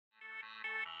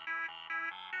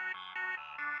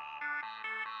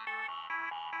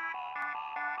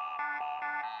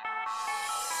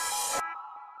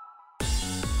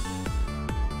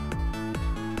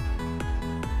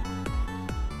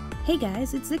Hey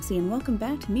guys, it's Zixie and welcome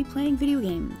back to me playing video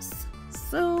games.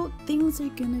 So, things are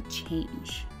gonna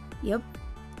change. Yep.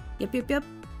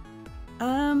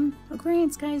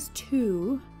 Agrarian Skies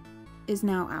 2 is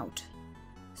now out.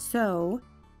 So,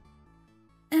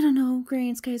 I don't know,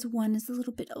 Agrarian Skies 1 is a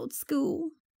little bit old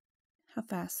school. How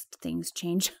fast things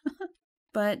change.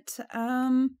 But,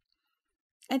 I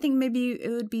think maybe it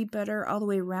would be better all the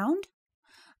way around.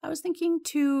 I was thinking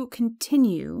to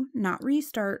continue, not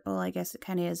restart. Well, I guess it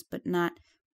kind of is, but not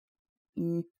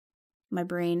my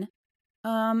brain.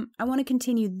 I want to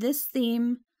continue this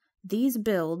theme, these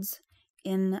builds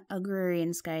in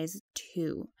Agrarian Skies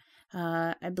 2.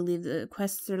 I believe the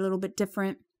quests are a little bit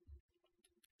different.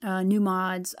 New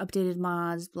mods, updated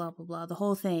mods, blah, blah, blah, the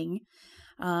whole thing.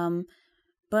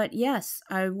 But yes,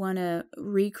 I want to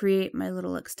recreate my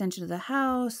little extension of the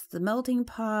house, the melting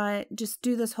pot, just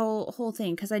do this whole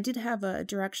thing. Because I did have a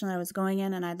direction that I was going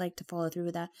in and I'd like to follow through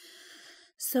with that.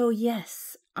 So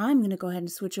yes, I'm going to go ahead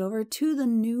and switch over to the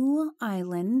new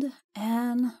island.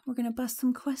 And we're going to bust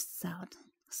some quests out.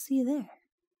 See you there.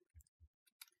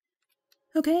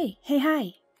 Okay,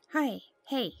 hey,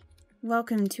 hey.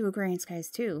 Welcome to Agrarian Skies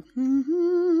 2.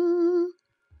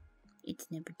 It's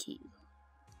number 2.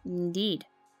 Indeed.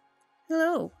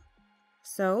 Hello.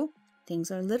 So,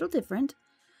 things are a little different.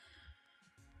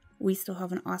 We still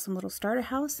have an awesome little starter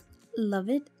house. Love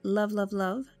it. Love.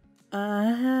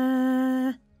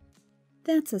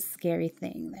 That's a scary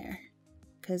thing there.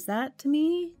 Because that, to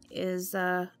me, is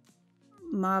a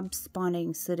mob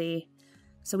spawning city.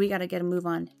 So we gotta get a move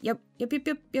on. Yep.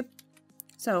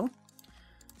 So,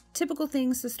 typical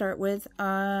things to start with.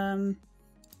 I'm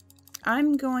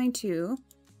going to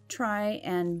try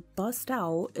and bust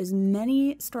out as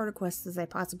many starter quests as I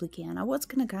possibly can. I was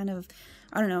gonna kind of,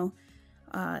 I don't know,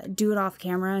 do it off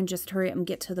camera and just hurry up and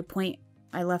get to the point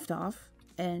I left off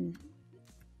and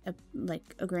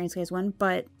like Agrarian Skies 1,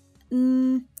 but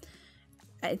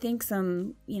I think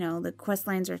some, the quest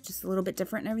lines are just a little bit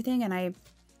different and everything, and I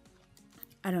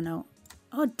don't know.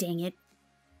 Oh, dang it.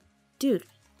 Dude.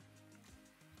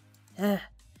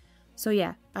 So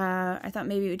yeah, I thought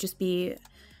maybe it would just be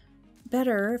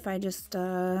better if I just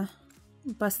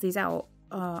bust these out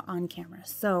on camera.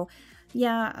 So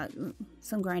yeah,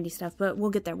 some grindy stuff, but we'll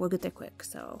get there quick.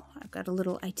 So I've got a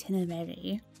little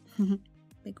itinerary.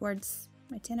 Big words.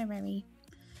 Itinerary.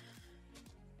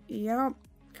 Yup.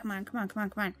 Come on.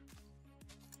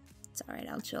 It's alright,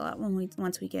 I'll chill out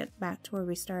once we get back to where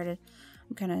we started.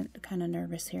 I'm kinda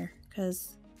nervous here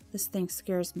because this thing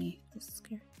scares me. This is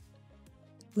scary.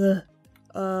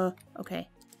 Okay.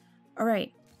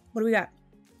 Alright. What do we got?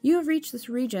 You have reached this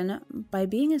region by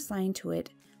being assigned to it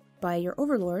by your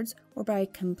overlords or by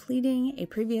completing a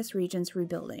previous region's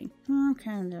rebuilding.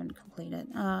 Okay, I didn't complete it.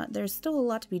 There's still a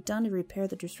lot to be done to repair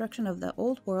the destruction of the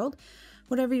old world.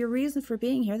 Whatever your reason for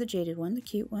being here, the jaded one, the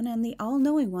cute one, and the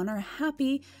all-knowing one are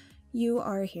happy you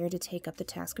are here to take up the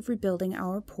task of rebuilding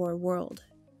our poor world.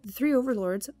 The 3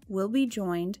 overlords will be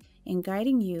joined in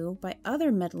guiding you by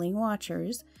other meddling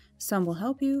watchers. Some will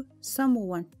help you, some will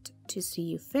want to see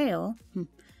you fail,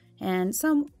 and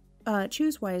some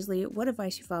choose wisely what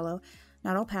advice you follow.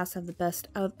 Not all paths have the best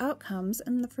of outcomes,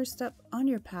 and the first step on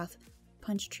your path: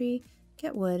 punch tree,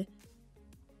 get wood,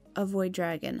 avoid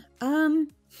dragon. Yeah.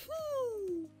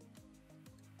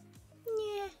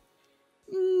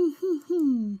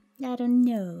 I don't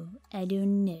know.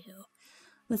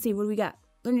 Let's see, what do we got?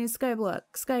 Learning Skyblock,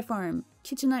 Sky Farm,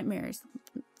 Kitchen Nightmares.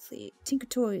 Let's see, Tinker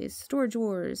Toys, Storage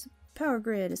Wars, Power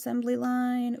Grid, Assembly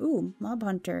Line, ooh, Mob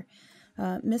Hunter,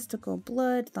 Mystical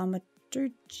Blood,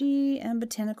 Thaumaturgy, and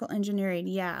Botanical Engineering.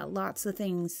 Yeah, lots of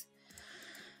things.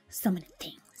 So many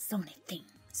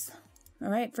things.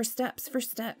 Alright, first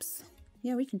steps.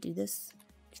 Yeah, we can do this.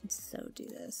 We can so do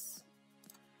this.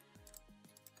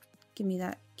 Give me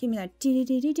that.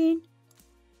 Ding.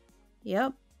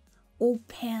 Yep. Old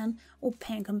Pan,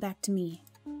 come back to me.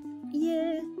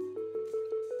 Yeah.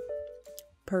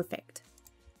 Perfect.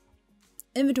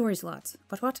 Inventory slots.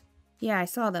 What? Yeah, I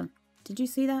saw them. Did you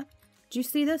see that? Did you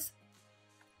see this?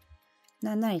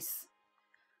 Not nice.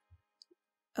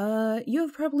 You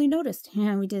have probably noticed.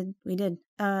 Yeah, we did.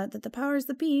 That the powers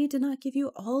that be did not give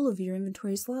you all of your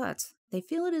inventory slots. They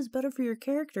feel it is better for your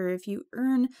character if you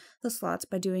earn the slots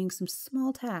by doing some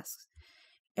small tasks.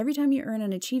 Every time you earn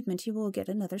an achievement, you will get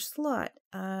another slot.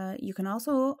 You can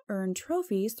also earn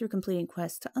trophies through completing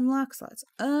quests to unlock slots.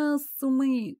 Oh,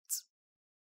 sweet.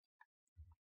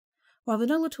 While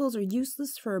vanilla tools are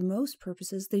useless for most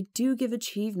purposes, they do give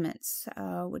achievements,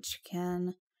 which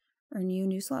can earn you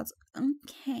new slots.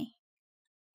 Okay.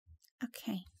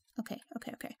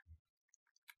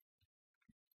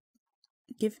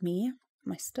 Give me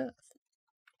my stuff.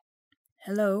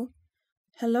 Hello?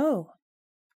 Hello?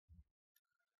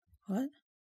 What?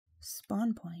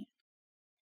 Spawn point.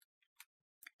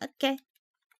 Okay.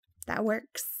 That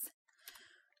works.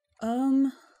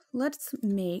 Let's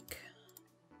make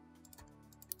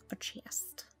a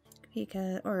chest.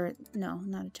 Because, or, no,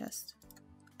 not a chest.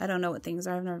 I don't know what things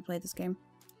are. I've never played this game.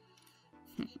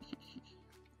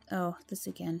 Oh, this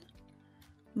again.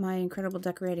 My incredible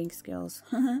decorating skills.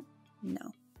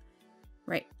 No.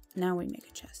 Right. Now we make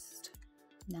a chest.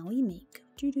 Now we make.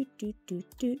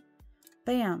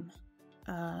 Bam.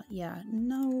 Yeah.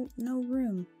 No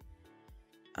room.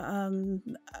 I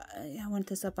want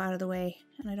this up out of the way,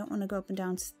 and I don't want to go up and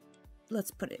down.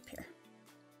 Let's put it up here.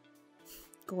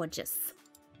 Gorgeous.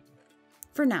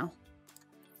 For now.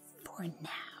 For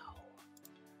now.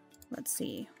 Let's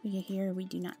see. We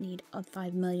do not need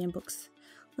 5 million books.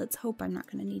 Let's hope I'm not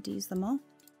going to need to use them all,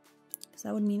 because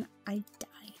that would mean I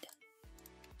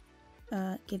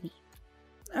died. Give me.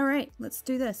 All right, let's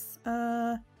do this.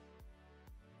 Oh,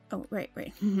 right.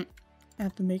 I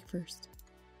have to make first.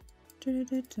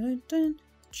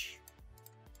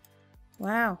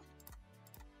 Wow.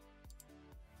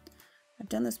 I've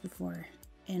done this before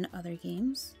in other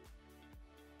games.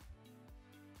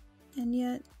 And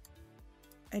yet,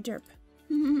 I derp.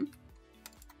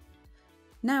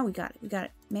 Now we got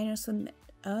it. Manual submit.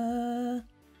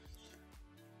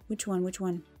 Which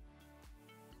one?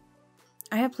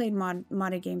 I have played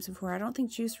modded games before. I don't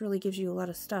think Juice really gives you a lot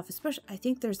of stuff. Especially, I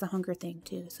think there's the hunger thing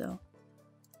too, so.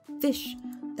 Fish.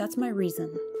 That's my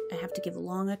reason. I have to give a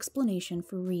long explanation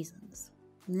for reasons.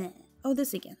 Nah. Oh,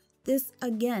 this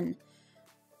again.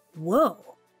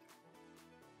 Whoa.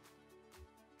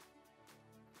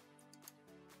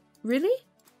 Really?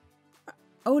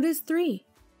 Oh, it is 3.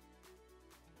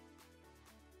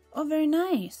 Oh, very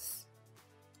nice.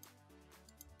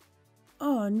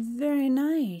 Oh, very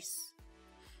nice.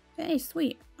 Hey,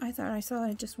 sweet. I thought I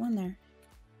saw just one there.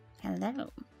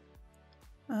 Hello.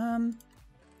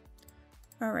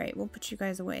 Alright, we'll put you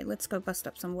guys away. Let's go bust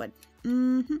up some wood.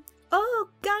 Oh,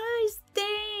 guys,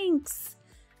 thanks!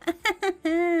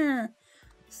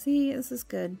 See, this is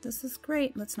good. This is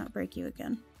great. Let's not break you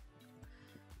again.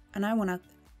 And I want to...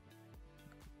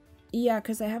 Yeah,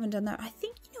 because I haven't done that. I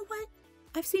think, you know what?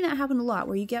 I've seen that happen a lot,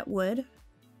 where you get wood,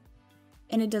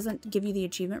 and it doesn't give you the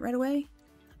achievement right away.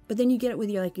 But then you get it with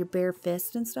your, like, your bare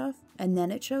fist and stuff, and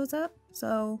then it shows up.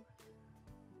 So,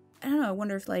 I don't know. I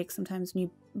wonder if, like, sometimes when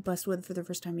you bust wood for the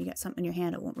first time, you get something in your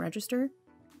hand, it won't register.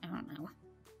 I don't know.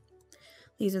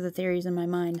 These are the theories in my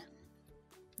mind.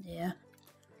 Yeah.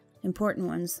 Important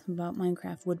ones about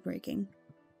Minecraft wood breaking.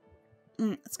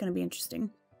 It's going to be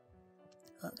interesting.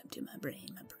 Welcome to my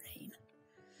brain.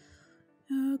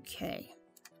 Okay.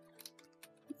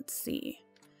 Let's see.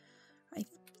 I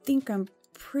think I'm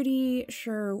pretty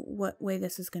sure what way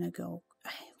this is going to go.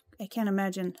 I can't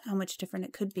imagine how much different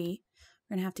it could be.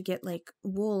 We're going to have to get, like,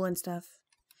 wool and stuff.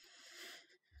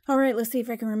 Alright, let's see if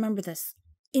I can remember this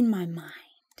in my mind.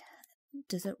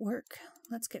 Does it work?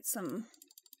 Let's get some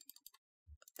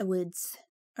woods.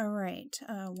 Alright,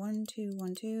 1, 2,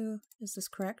 1, 2. Is this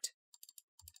correct?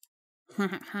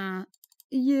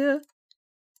 Yeah.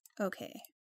 Okay.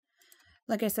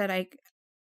 Like I said,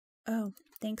 Oh,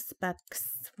 thanks,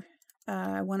 Bucks.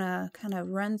 I want to kind of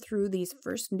run through these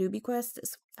first newbie quests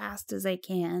as fast as I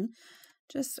can.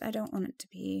 I don't want it to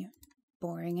be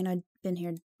boring, and I've been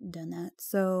here, done that.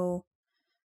 So,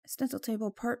 stencil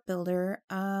table, part builder,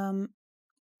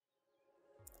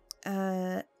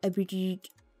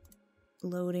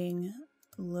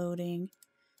 loading.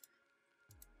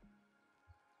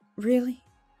 Really?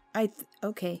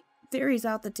 Okay. Theory's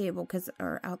out the table,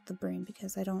 or out the brain,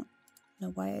 because I don't know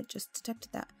why I just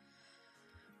detected that.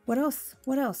 What else?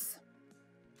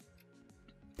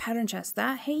 Pattern chest.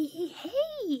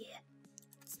 Hey!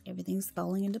 Everything's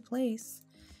falling into place.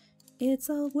 It's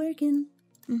all working.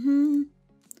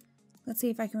 Let's see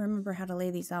if I can remember how to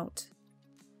lay these out.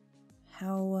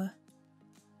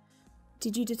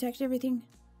 Did you detect everything?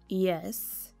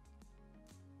 Yes.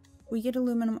 We get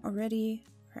aluminum already,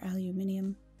 or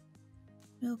aluminium.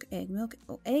 Milk, egg.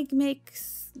 Oh, egg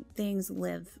makes things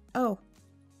live. Oh.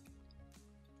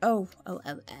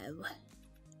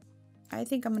 I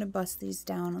think I'm gonna bust these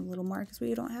down a little more because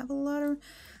we don't have a lot of...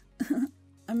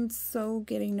 I'm so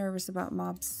getting nervous about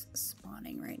mobs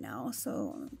spawning right now,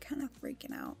 so I'm kind of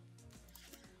freaking out.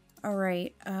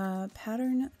 Alright,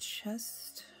 pattern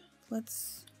chest.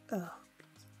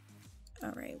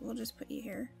 Alright, we'll just put you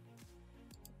here.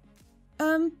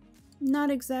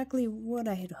 Not exactly what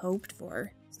I had hoped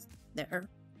for. There.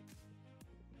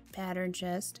 Pattern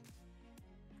chest.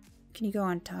 Can you go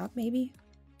on top, maybe?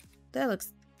 That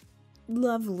looks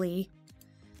lovely.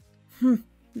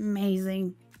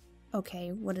 Amazing.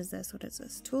 Okay, what is this? What is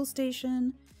this? Tool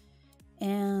station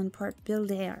and part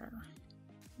builder.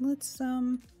 Let's,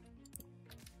 and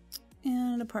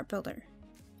a part builder.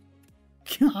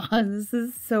 God, this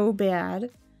is so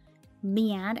bad.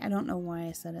 Bad. I don't know why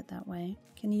I said it that way.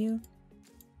 Can you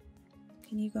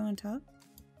go on top?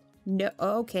 No.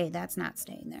 Okay, that's not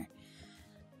staying there.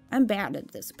 I'm bad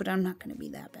at this, but I'm not going to be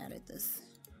that bad at this.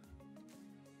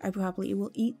 I probably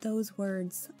will eat those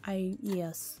words.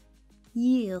 Yes.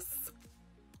 Yes.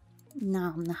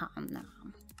 Nom, nom,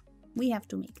 nom. We have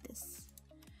to make this.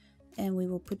 And we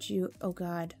will put you... Oh,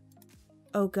 God.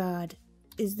 Oh, God.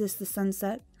 Is this the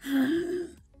sunset?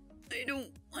 I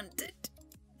don't want it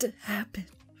to happen.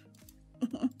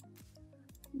 I'm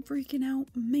freaking out,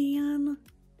 man.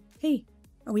 Hey,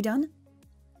 are we done?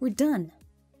 We're done.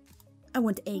 I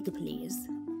want egg, please.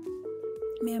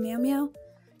 Meow, meow, meow.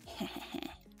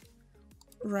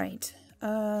 Right.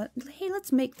 Hey,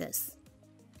 let's make this.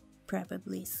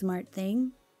 Probably smart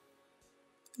thing.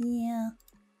 Yeah.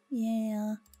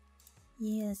 Yeah.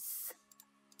 Yes.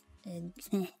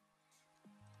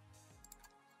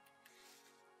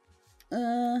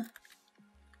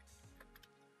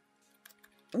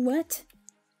 What?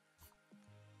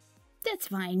 That's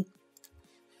fine.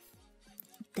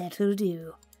 That'll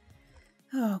do.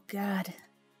 Oh, God.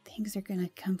 Things are gonna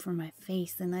come for my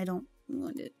face, and I don't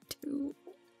want it to.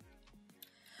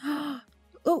 Oh!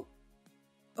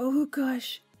 Oh,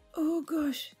 gosh. Oh,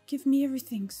 gosh. Give me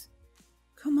everything's.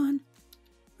 Come on.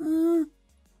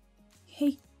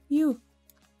 Hey, you.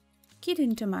 Get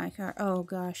into my car. Oh,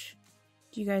 gosh.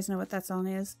 Do you guys know what that song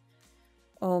is?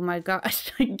 Oh, my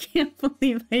gosh. I can't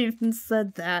believe I even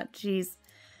said that. Jeez.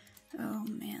 Oh,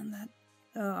 man.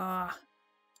 That...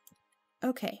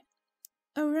 Okay.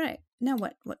 All right. Now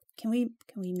what? What can we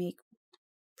make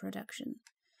production?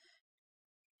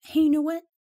 Hey, you know what?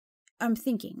 I'm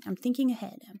thinking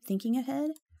ahead.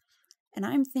 And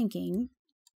I'm thinking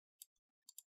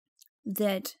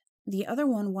that the other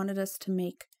one wanted us to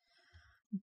make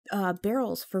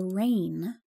barrels for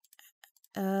rain.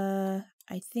 I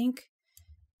think.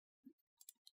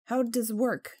 How does it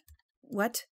work?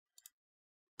 What?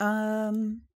 I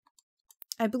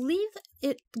believe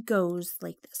it goes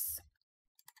like this.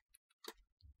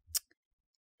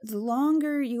 The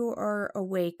longer you are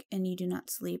awake and you do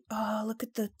not sleep. Oh, look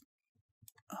at the...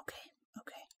 Okay.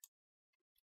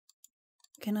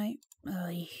 Can I...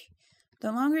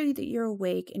 The longer that you're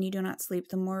awake and you do not sleep,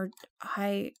 the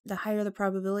higher the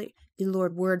probability... Good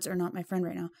Lord, words are not my friend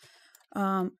right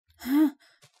now.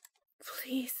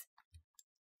 Please.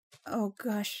 Oh,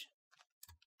 gosh.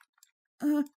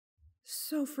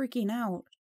 So freaking out.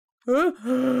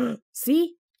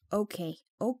 See? Okay.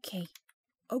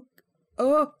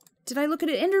 Oh, did I look at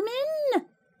it, Enderman?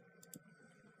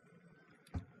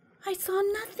 I saw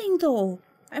nothing, though.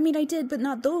 I mean, I did, but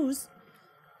not those.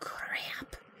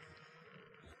 Crap.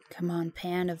 Come on,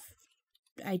 Pan.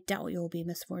 I doubt you'll be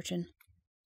misfortune.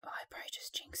 Oh, I probably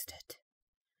just jinxed it.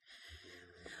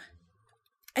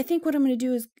 I think what I'm going to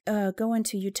do is go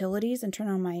into utilities and turn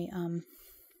on my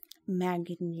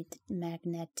magnetic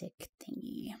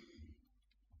thingy.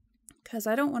 Because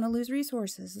I don't want to lose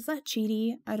resources. Is that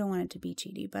cheaty? I don't want it to be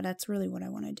cheaty, but that's really what I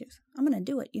want to do. I'm going to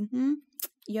do it.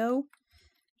 Yo?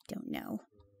 Don't know.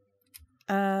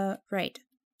 Right.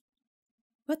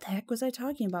 What the heck was I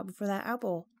talking about before that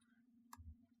apple?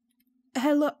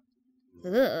 Hello?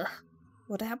 Ugh.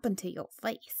 What happened to your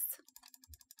face?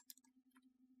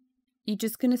 You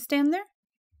just gonna stand there?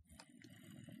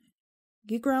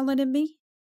 You growling at me?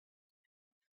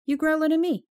 You growling at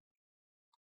me?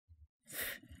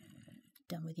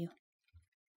 Done with you.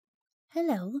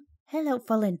 Hello. Hello,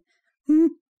 Fallen.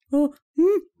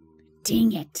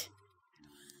 Dang it.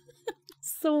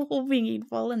 So hoping he'd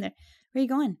fall in there. Where are you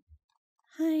going?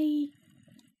 Hi.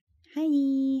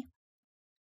 Hi.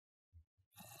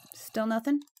 Still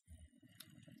nothing?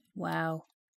 Wow.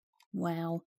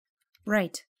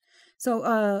 Right.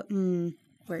 So,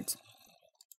 words.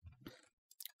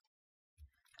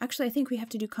 Actually, I think we have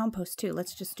to do compost too.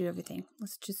 Let's just do everything.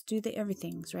 Let's just do the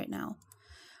everythings right now.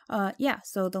 Yeah,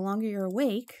 so the longer you're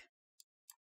awake,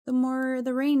 the more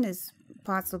the rain is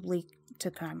possibly to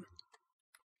come.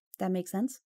 That makes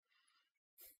sense?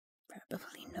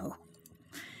 Probably no.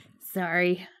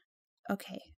 Sorry.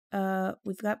 Okay.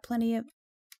 We've got plenty of...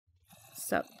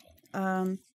 So,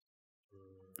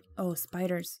 oh,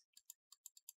 spiders.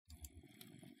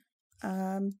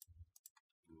 Let's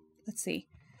see.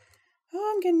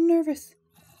 Oh, I'm getting nervous.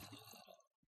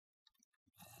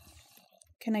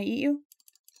 Can I eat you?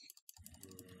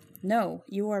 No,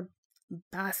 you are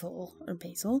basil or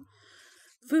basil.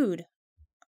 Food.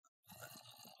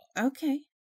 Okay.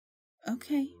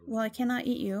 Okay. Well, I cannot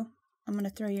eat you. I'm gonna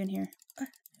throw you in here.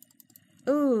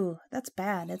 Ooh, that's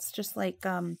bad. It's just like,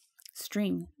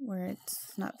 string, where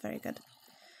it's not very good.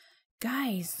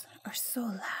 Guys are so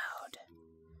loud.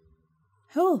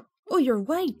 Oh, oh, you're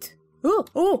white. Oh,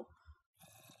 oh.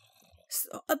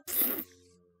 So,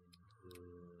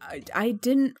 I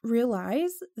didn't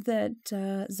realize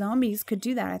that zombies could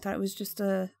do that. I thought it was just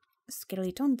a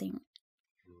skeleton thing.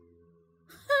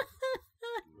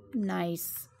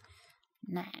 Nice.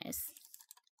 Nice.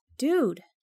 Dude.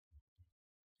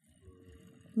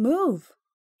 Move.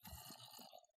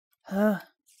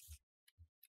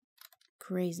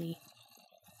 Crazy.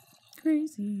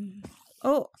 Crazy.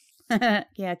 Oh.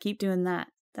 Yeah, keep doing that.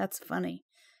 That's funny.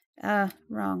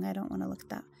 Wrong. I don't want to look at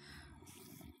that.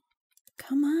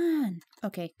 Come on.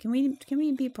 Okay, can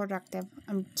we be productive?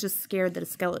 I'm just scared that a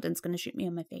skeleton's gonna shoot me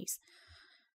in my face.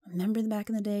 Remember the back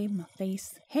in the day, my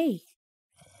face? Hey!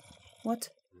 What?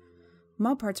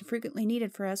 Mob parts are frequently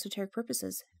needed for esoteric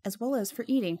purposes, as well as for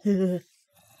eating.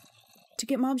 To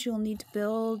get mobs, you'll need to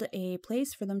build a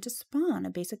place for them to spawn. A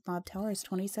basic mob tower is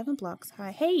 27 blocks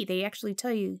high. Hey, they actually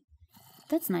tell you.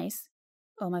 That's nice.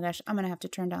 Oh my gosh, I'm gonna have to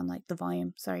turn down, like, the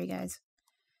volume. Sorry, guys.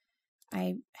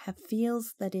 I have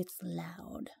feels that it's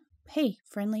loud. Hey,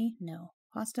 friendly? No.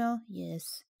 Hostile?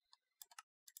 Yes.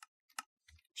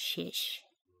 Shish.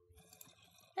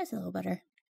 That's a little better.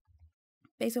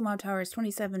 Basic mob tower is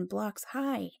 27 blocks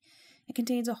high. It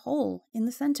contains a hole in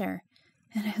the center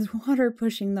and has water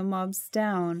pushing the mobs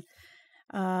down.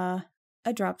 A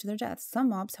drop to their death. Some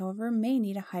mobs, however, may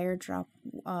need a higher drop.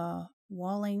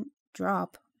 Walling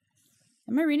drop.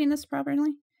 Am I reading this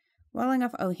properly? Walling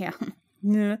off. Oh, yeah.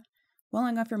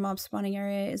 Walling off your mob spawning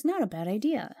area is not a bad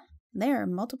idea. There are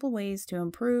multiple ways to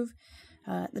improve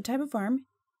the type of farm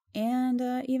and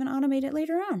even automate it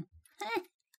later on.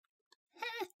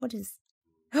 What is...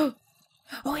 Oh,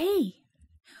 hey!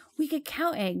 We get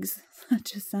cow eggs. That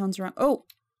just sounds wrong. Oh!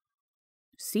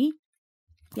 See?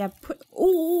 Yeah, put...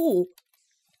 Oh!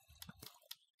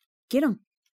 Get him.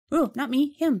 Oh, not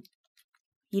me. Him.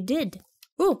 You did.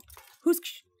 Oh! Who's...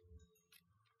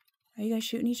 Are you guys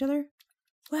shooting each other?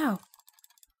 Wow.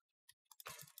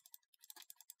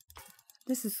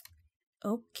 This is...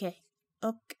 Okay.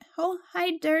 Okay. Oh,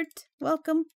 hi, Dirt.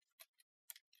 Welcome.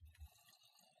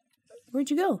 Where'd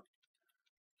you go?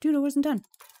 Dude, I wasn't done.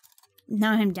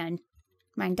 Now I'm done.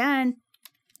 I'm done.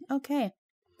 Okay.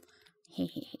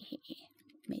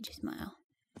 Made you smile.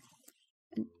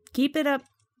 Keep it up.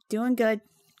 Doing good.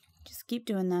 Just keep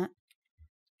doing that.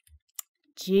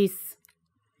 Jeez.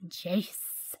 Jeez.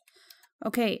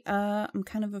 Okay, I'm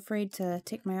kind of afraid to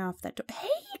take my eye off that door. Hey,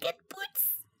 you get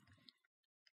boots!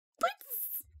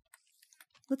 Boots!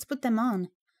 Let's put them on.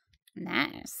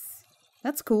 Nice.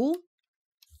 That's cool.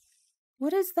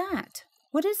 What is that?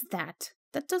 What is that?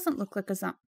 That doesn't look like a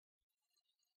zombie.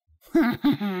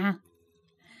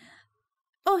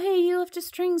 Oh, hey, you left the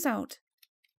strings out.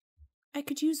 I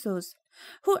could use those.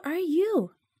 Who are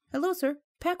you? Hello, sir.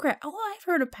 Pack rat. Oh, I've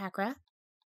heard of pack rat.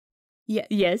 Yeah,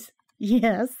 yes.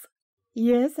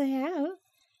 Yes, I have.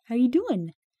 How you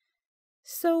doing?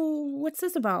 So, what's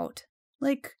this about?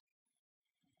 Like,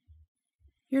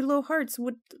 your low hearts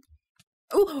would...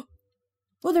 Oh!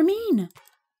 Oh, they're mean!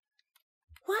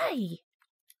 Why?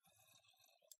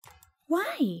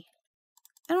 Why?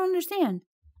 I don't understand.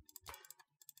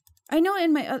 I know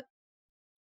in my other...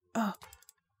 Oh.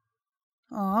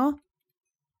 Aw.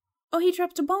 Oh, he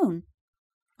dropped a bone.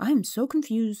 I'm so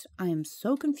confused. I am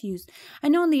so confused. I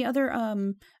know in the other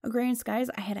Agrarian Skies,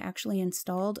 I had actually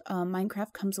installed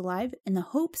Minecraft Comes Alive in the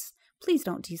hopes... Please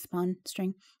don't despawn,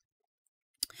 string.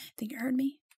 Think you heard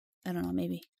me? I don't know,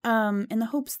 maybe. In the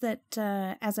hopes that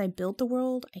as I built the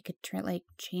world, I could try, like,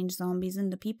 change zombies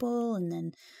into people and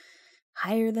then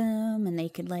hire them and they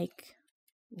could, like,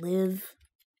 live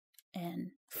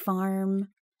and farm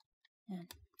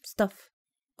and stuff.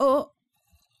 Oh!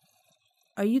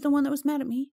 Are you the one that was mad at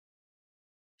me?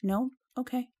 No?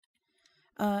 Okay.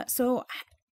 So,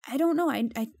 I don't know.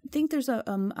 I think there's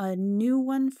a new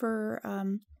one for,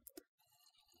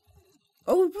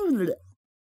 Oh!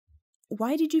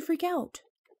 Why did you freak out?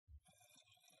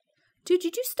 Dude,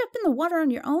 did you step in the water on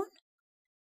your own?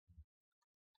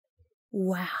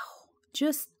 Wow.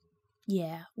 Just,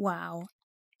 yeah, wow.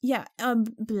 Yeah,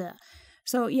 blah.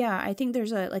 So, yeah, I think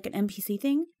there's like an NPC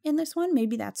thing in this one.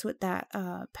 Maybe that's what that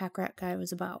pack rat guy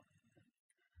was about.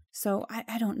 So,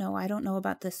 I don't know. I don't know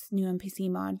about this new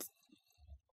NPC mod.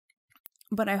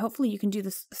 But hopefully you can do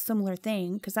this similar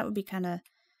thing, because that would be kind of...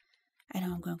 I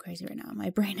know I'm going crazy right now. My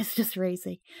brain is just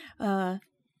racing.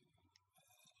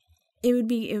 it would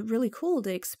be really cool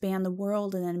to expand the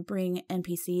world and then bring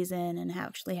NPCs in and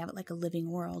actually have it like a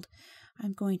living world.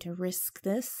 I'm going to risk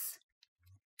this.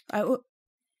 Oh,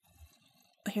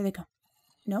 here they come.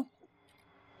 No?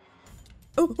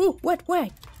 Oh, what?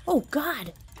 Why? Oh,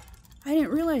 God. I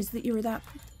didn't realize that you were that...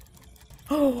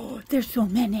 Oh, there's so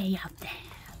many out there.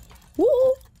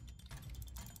 Woo!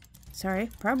 Sorry,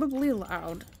 probably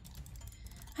loud.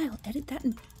 I'll edit that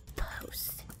in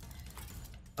post.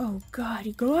 Oh, God,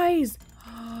 you guys.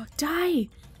 Oh, die.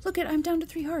 Look at, I'm down to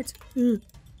 3 hearts. Ugh.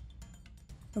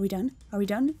 Are we done? Are we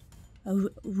done? Oh,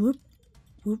 whoop.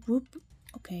 Whoop, whoop.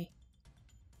 Okay.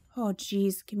 Oh,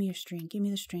 jeez. Give me your string. Give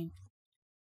me the string.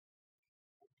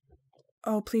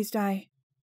 Oh, please die.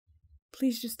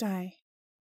 Please just die.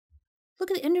 Look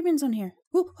at the Endermans on here.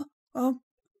 Oh,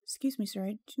 excuse me, sir.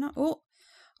 I did not... Oh,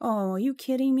 are you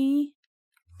kidding me?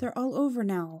 They're all over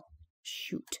now.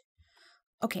 Shoot.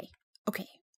 Okay.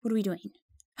 What are we doing?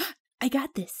 I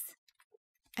got this.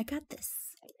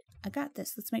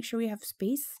 Let's make sure we have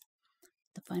space.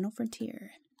 The final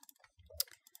frontier.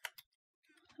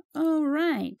 All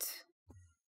right.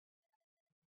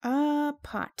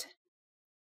 Pot.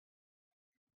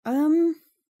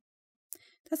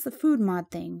 That's the food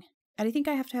mod thing. I think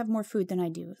I have to have more food than I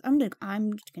do. I'm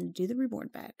just gonna do the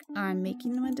reward back. I'm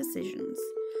making my decisions.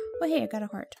 Oh, hey, I got a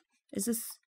heart. Is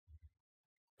this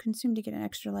consumed to get an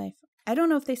extra life? I don't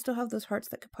know if they still have those hearts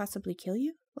that could possibly kill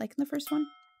you, like in the first one.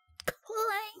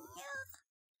 Clang!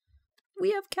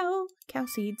 We have cow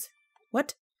seeds.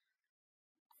 What?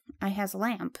 I has a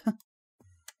lamp.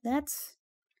 That's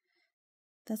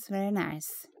very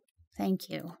nice. Thank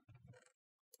you.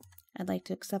 I'd like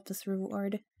to accept this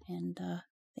reward, and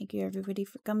thank you everybody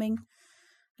for coming.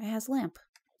 I has lamp.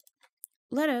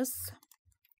 Let us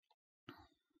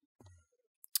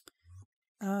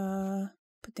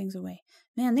put things away.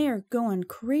 Man, they are going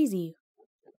crazy.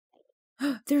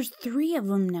 There's 3 of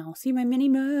them now. See my mini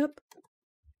map?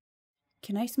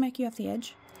 Can I smack you off the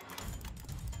edge?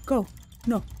 Go.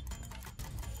 No.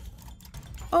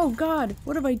 Oh God,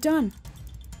 what have I done?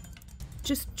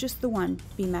 Just the one.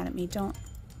 Be mad at me. Don't.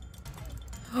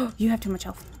 Oh, you have too much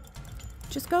health.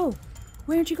 Just go.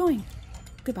 Why aren't you going?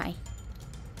 Goodbye.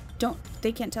 Don't.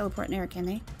 They can't teleport in air, can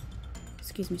they?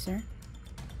 Excuse me, sir.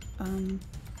 Oh,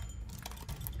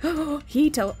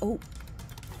 oh,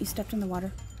 he stepped in the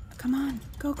water. Come on.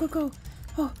 Go. Oh.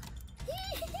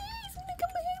 He's gonna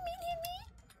come behind me and hit me.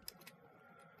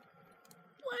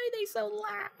 Why are they so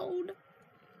loud?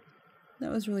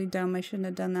 That was really dumb. I shouldn't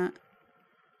have done that.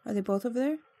 Are they both over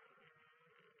there?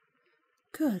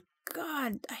 Good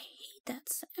God, I hate that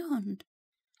sound.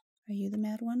 Are you the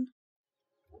mad one?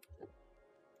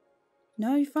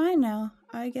 No, you're fine now.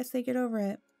 I guess they get over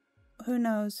it. Who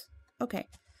knows? Okay.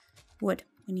 Wood.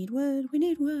 We need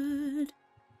wood.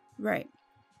 Right.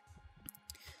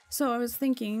 So I was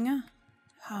thinking,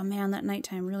 oh man, that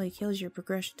nighttime really kills your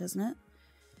progression, doesn't it?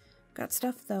 Got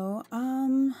stuff though.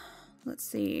 Let's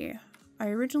see. I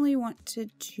originally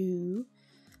wanted to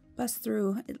bust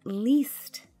through at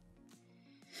least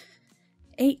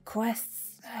 8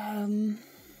 quests.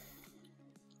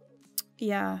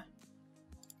 Yeah.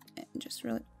 Just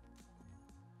really.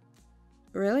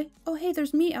 Really? Oh, hey,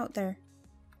 there's meat out there.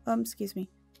 Excuse me.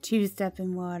 2-step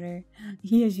in water.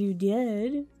 Yes, you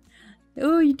did.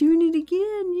 Oh, you're doing it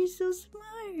again. You're so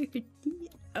smart.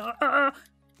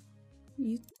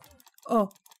 Oh.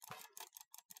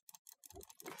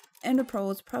 Ender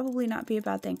pearls probably not be a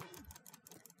bad thing.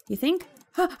 You think?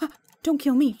 Don't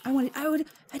kill me. I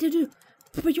did do.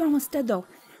 But you're almost dead though.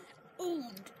 Oh,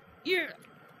 yeah.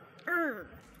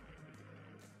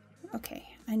 Okay,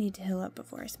 I need to heal up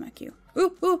before I smack you.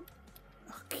 Ooh.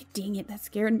 Okay, dang it, that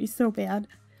scared me so bad.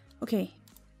 Okay,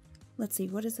 let's see.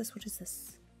 What is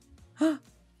this?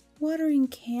 Watering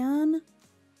can.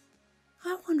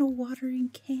 I want a watering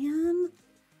can.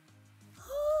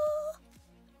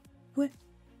 What?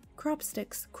 Crop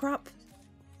sticks.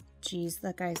 Jeez,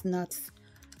 that guy's nuts.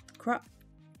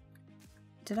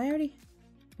 Did I already?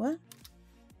 What?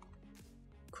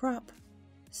 Crop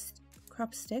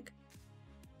stick?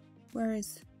 Where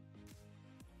is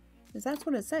that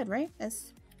what it said, right?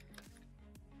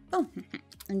 Oh,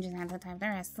 I'm just gonna have to type the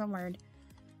rest of the word.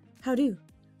 How do?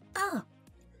 Oh,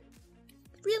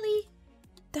 really?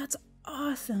 That's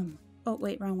awesome. Oh,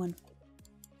 wait, wrong one.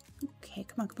 Okay,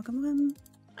 come on.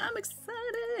 I'm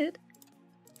excited.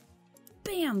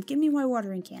 Bam, give me my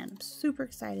watering can. I'm super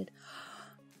excited.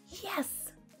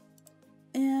 Yes.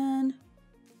 And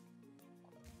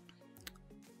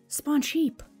spawn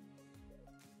sheep.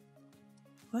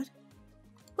 What?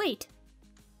 Wait.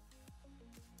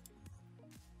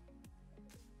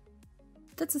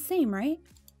 That's the same, right?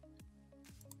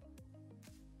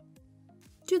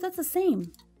 Dude, that's the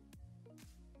same.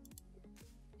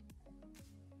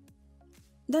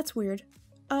 That's weird.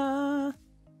 Let's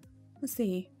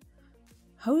see.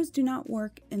 Hoes do not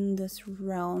work in this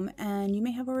realm, and you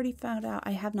may have already found out.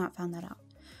 I have not found that out.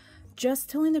 Just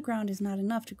tilling the ground is not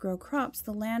enough to grow crops.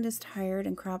 The land is tired,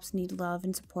 and crops need love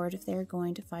and support if they're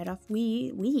going to fight off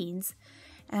weeds.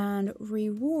 And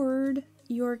reward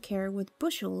your care with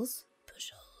bushels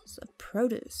of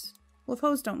produce. Well, if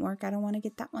hoes don't work, I don't want to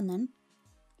get that one then.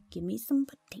 Give me some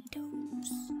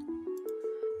potatoes.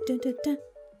 Dun, dun, dun.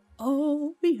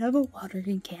 Oh, we have a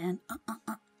watering can.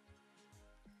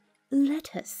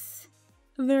 Lettuce.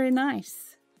 Very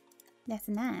nice. That's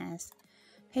nice.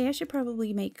 Hey, I should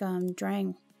probably make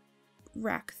drying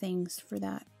rack things for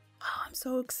that. Oh, I'm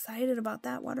so excited about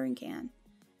that watering can.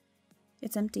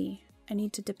 It's empty. I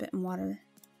need to dip it in water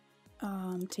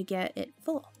to get it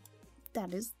full.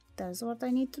 That is what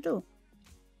I need to do.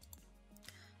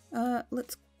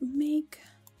 Let's make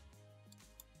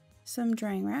some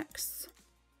drying racks.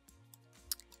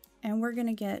 And we're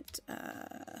gonna get,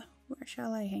 where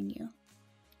shall I hang you?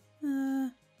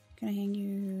 Can I hang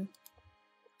you?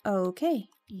 Okay,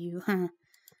 you,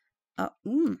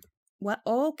 what?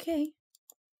 Okay.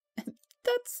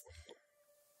 That's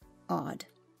odd.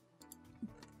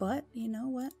 But, you know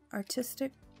what?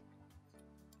 Artistic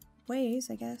ways,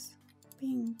 I guess.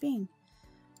 Bing, bing.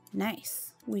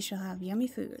 Nice. We shall have yummy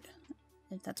food,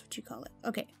 if that's what you call it.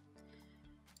 Okay.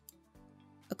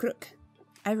 A crook.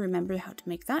 I remember how to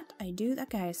make that. I do. That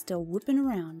guy is still whooping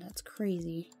around. That's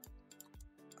crazy.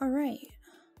 Alright.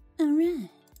 Alright.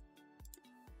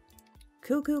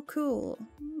 Cool, cool, cool.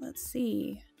 Let's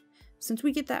see. Since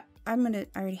we get that, I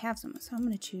already have some, so I'm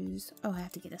gonna choose. Oh, I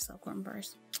have to get a silkworm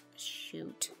first.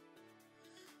 Shoot.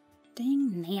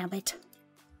 Dang nabbit.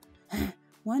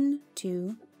 1,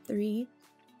 2, 3,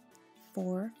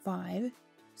 4, 5,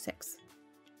 6.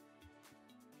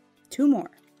 2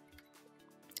 more.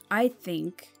 I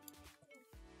think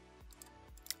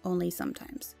only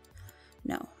sometimes.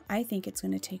 No, I think it's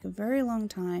going to take a very long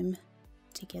time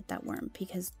to get that worm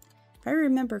because if I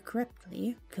remember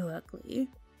correctly.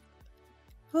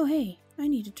 Oh, hey, I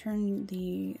need to turn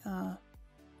the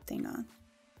thing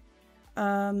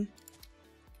on.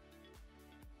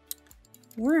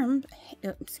 Worm,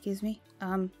 excuse me.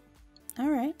 All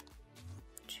right.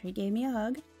 Tree gave me a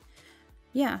hug.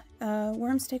 Yeah,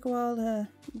 worms take a while to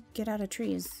get out of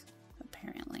trees,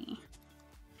 apparently.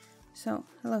 So,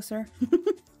 hello, sir.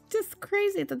 Just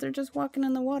crazy that they're just walking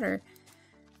in the water.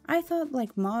 I thought,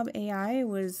 like, mob AI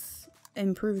was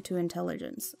improved to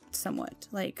intelligence, somewhat.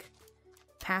 Like,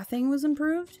 pathing was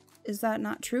improved? Is that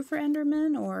not true for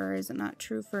Endermen, or is it not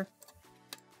true for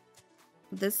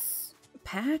this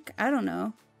pack? I don't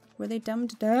know. Were they dumb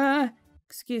to die?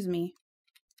 Excuse me.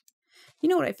 You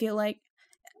know what I feel like?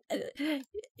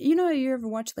 You know, you ever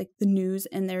watch like the news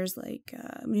and there's like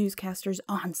newscasters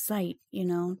on site, you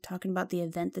know, talking about the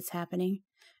event that's happening,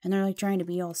 and they're like trying to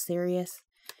be all serious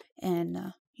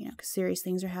and you know, because serious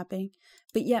things are happening,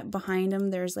 but yet behind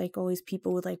them there's like always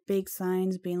people with like big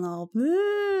signs being all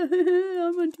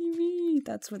I'm on TV.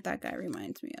 That's what that guy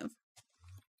reminds me of.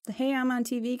 The hey, I'm on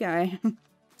TV guy.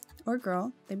 Or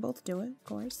girl, they both do it, of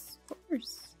course.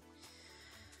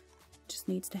 Just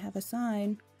needs to have a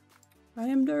sign. I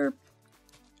am derp.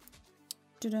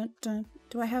 Dun-dun-dun.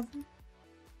 Do I have...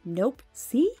 Nope.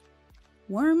 See?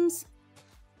 Worms?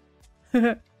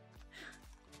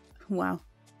 Wow.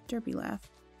 Derpy laugh.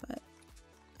 But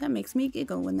that makes me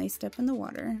giggle when they step in the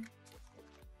water.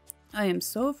 I am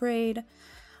so afraid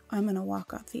I'm gonna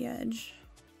walk off the edge.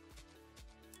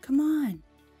 Come on.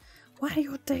 Why do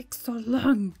you take so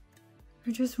long?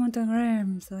 I just want a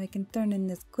worm so I can turn in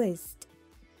this quest.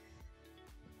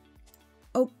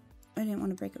 Oh, I didn't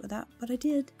want to break it with that, but I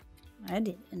did.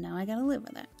 And now I gotta live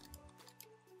with it.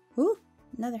 Ooh,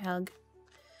 another hug.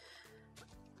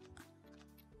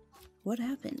 What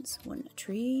happens when a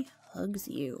tree hugs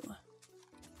you?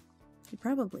 You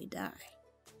probably die.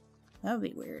 That would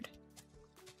be weird.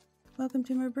 Welcome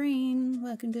to my brain.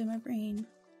 Welcome to my brain.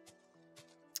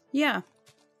 Yeah.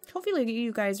 Hopefully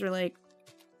you guys are like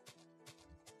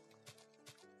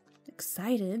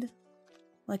excited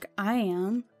like I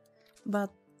am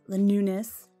about the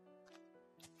newness.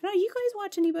 You guys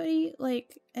watch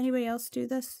anybody else do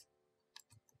this?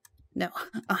 No,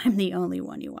 I'm the only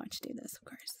one you watch do this, of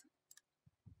course.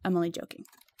 I'm only joking.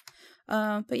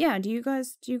 But yeah, do you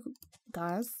guys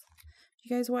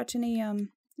watch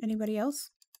anybody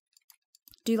else?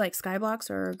 Do you like Skyblocks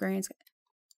or Agrarian Skies?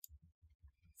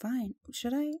 Fine.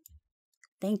 Should I?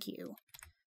 Thank you.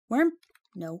 Worm?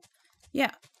 No.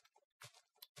 Yeah.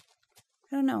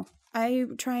 I don't know. I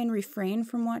try and refrain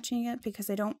from watching it because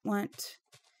I don't want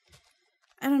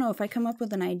I don't know, if I come up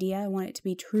with an idea, I want it to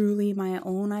be truly my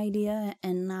own idea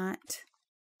and not,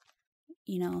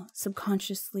 you know,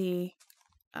 subconsciously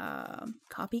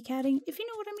copycatting. If you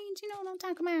know what I mean, you know what I'm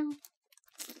talking about.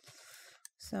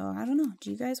 So, I don't know.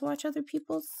 Do you guys watch other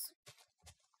people's?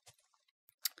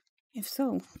 If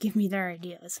so, give me their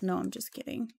ideas. No, I'm just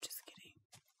kidding. Just kidding.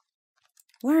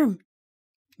 Worm!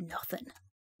 Nothing.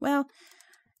 Well,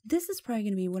 this is probably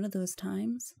going to be one of those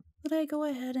times that I go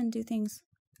ahead and do things.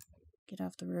 Get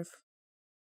off the roof.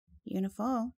 You're going to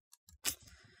fall.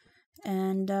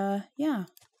 And, yeah.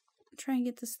 Try and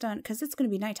get this done, because it's going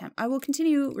to be nighttime. I will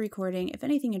continue recording. If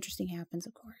anything interesting happens,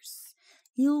 of course,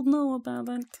 you'll know about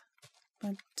it.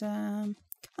 But, come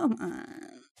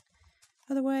on.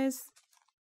 Otherwise,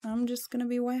 I'm just going to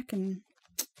be whacking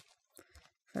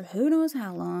for who knows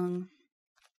how long.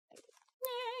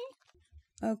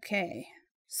 Yay! Okay.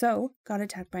 So, got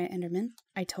attacked by an Enderman.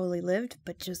 I totally lived,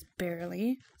 but just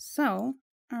barely. So,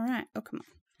 alright. Oh, come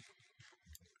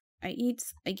on. I eat,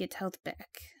 I get health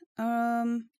back.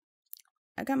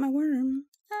 I got my worm.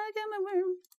 I got my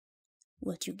worm.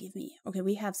 What you give me? Okay,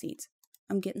 we have seeds.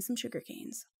 I'm getting some sugar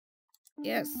canes.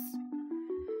 Yes.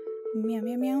 Meow,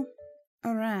 meow, meow.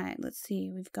 Alright, let's see.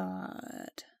 We've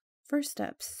got first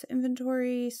steps.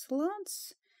 Inventory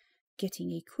slots.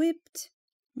 Getting equipped.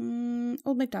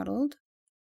 Old MacDonald.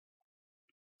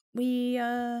 We,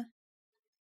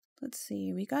 let's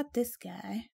see. We got this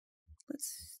guy.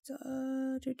 Let's,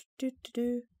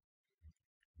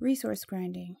 resource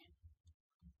grinding.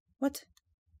 What?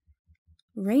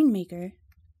 Rainmaker?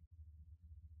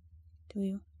 Do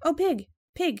we... Oh, pig!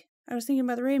 Pig! I was thinking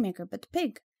about the Rainmaker, but the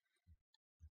pig.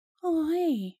 Oh,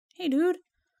 hey. Hey, dude.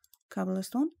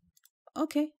 Cobblestone.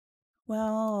 Okay.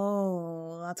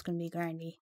 Well, that's gonna be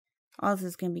grindy. All this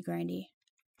is gonna be grindy.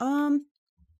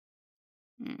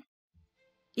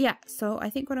 Yeah, so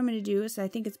I think what I'm gonna do is, I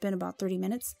think it's been about 30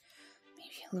 minutes.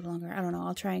 Maybe a little longer. I don't know.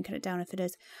 I'll try and cut it down if it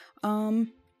is.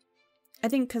 I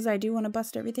think because I do want to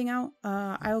bust everything out,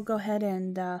 I will go ahead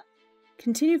and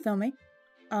continue filming.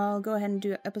 I'll go ahead and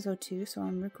do episode 2, so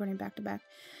I'm recording back to back.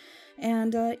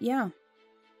 And yeah,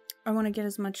 I want to get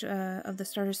as much of the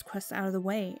starter's quest out of the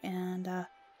way and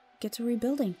get to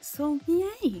rebuilding. So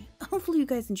yay! Hopefully you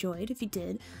guys enjoyed. If you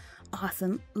did,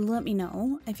 awesome. Let me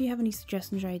know. If you have any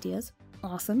suggestions or ideas,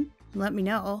 awesome. Let me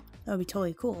know. That would be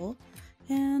totally cool.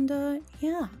 And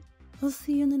yeah, I'll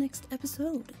see you in the next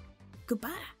episode.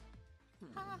 Goodbye.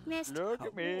 Missed. Look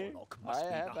at me. I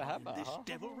have a hammer. This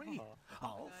devilry.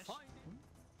 I'll find.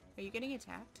 Are you getting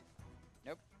attacked?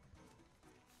 Nope.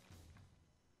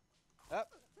 Oh,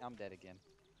 I'm dead again.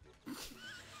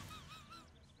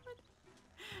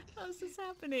 How's this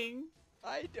happening?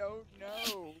 I don't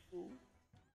know.